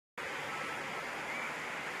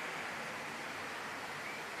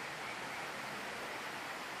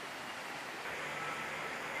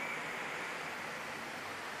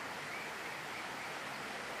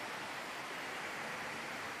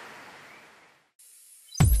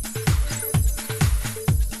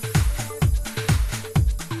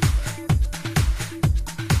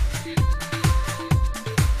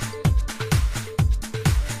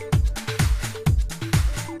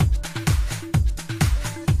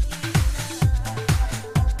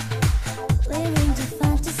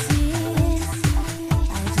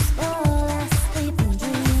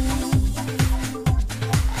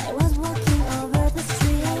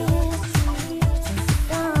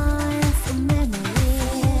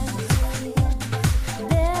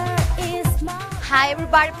Hi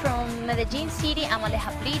everybody from Medellin city, I'm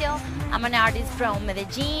Aleja Pulido. I'm an artist from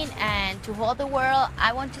Medellin, and to all the world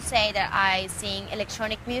I want to say that I sing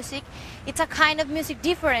electronic music. It's a kind of music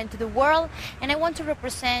different to the world, and I want to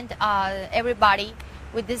represent everybody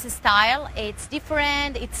with this style. It's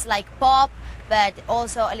different, it's like pop, but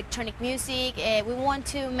also electronic music. We want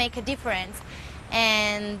to make a difference,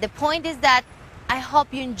 and the point is that I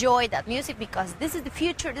hope you enjoy that music, because this is the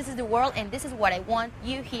future, this is the world, and this is what I want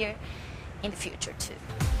you here in the future too.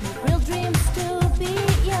 Real dreams to be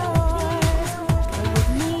yours.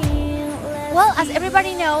 Well, as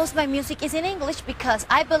everybody knows, my music is in English because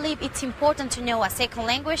I believe it's important to know a second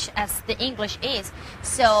language as the English is.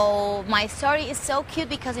 So my story is so cute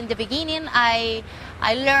because in the beginning I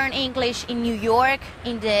learned English in New York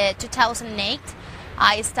in the 2008.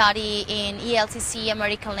 I study in ELCC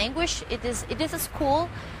American Language. It is a school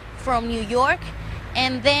from New York,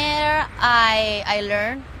 and there I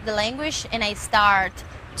learned the language, and I start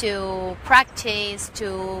to practice,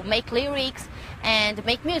 to make lyrics and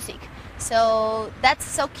make music. So that's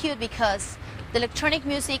so cute because the electronic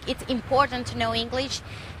music, it's important to know English,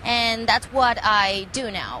 and that's what I do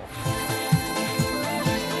now.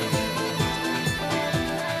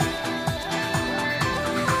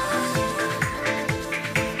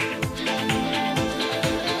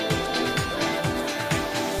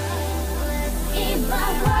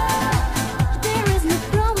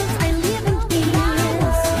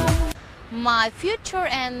 My future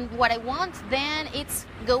and what I want then, it's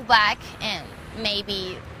go back and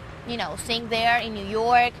maybe, sing there in New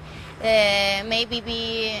York, maybe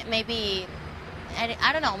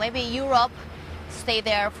I don't know, maybe Europe, stay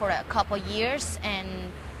there for a couple years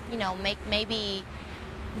and maybe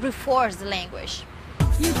reinforce the language.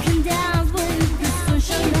 You can dance when the sun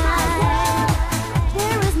shines.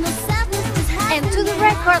 There is no sadness, just happiness. And To the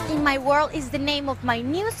Record in My World is the name of my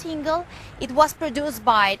new single. It was produced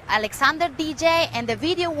by Alexander DJ, and the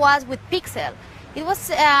video was with Pixel. It was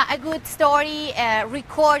a good story,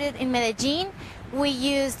 recorded in Medellin. We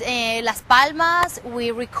used Las Palmas,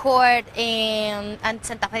 we record in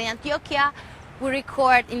Santa Fe de Antioquia, we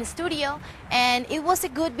record in the studio, and it was a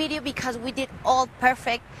good video because we did all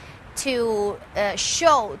perfect to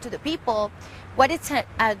show to the people what is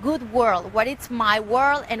a good world, what is my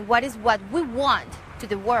world, and what is what we want to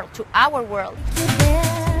the world, to our world.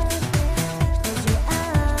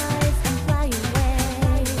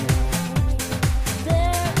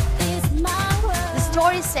 The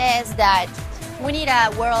story says that we need a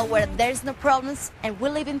world where there's no problems and we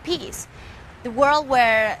live in peace. The world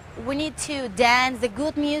where we need to dance the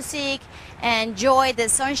good music, enjoy the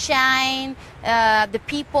sunshine, the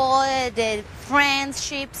people, the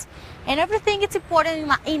friendships, and everything. It's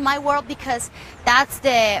important in my world because that's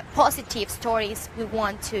the positive stories we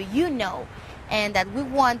want to, and that we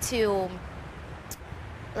want to,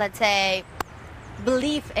 let's say,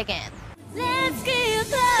 believe again. Let's get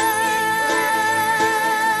love.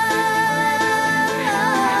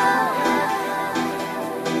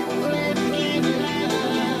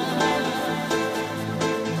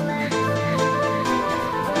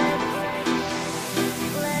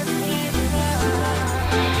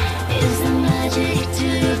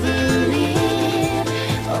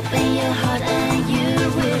 Open your heart and you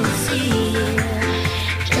will see.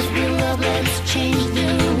 Just be love, let's change the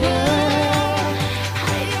world.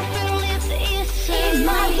 How you feel is easy. In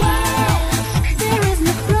my world, there is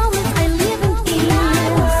no problem, I live in peace.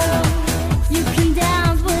 You can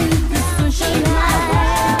dance when the sun shines. In my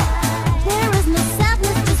world, there is no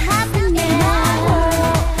sadness, just happiness. In my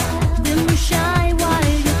world, then we shine while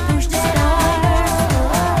you push the stars.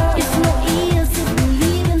 It's no easy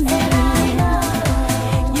believing that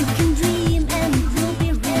you can dream and it will be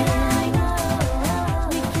real.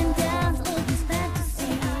 We can dance all this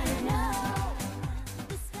fantasy.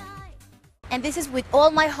 The sky. And this is with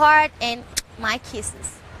all my heart and my kisses.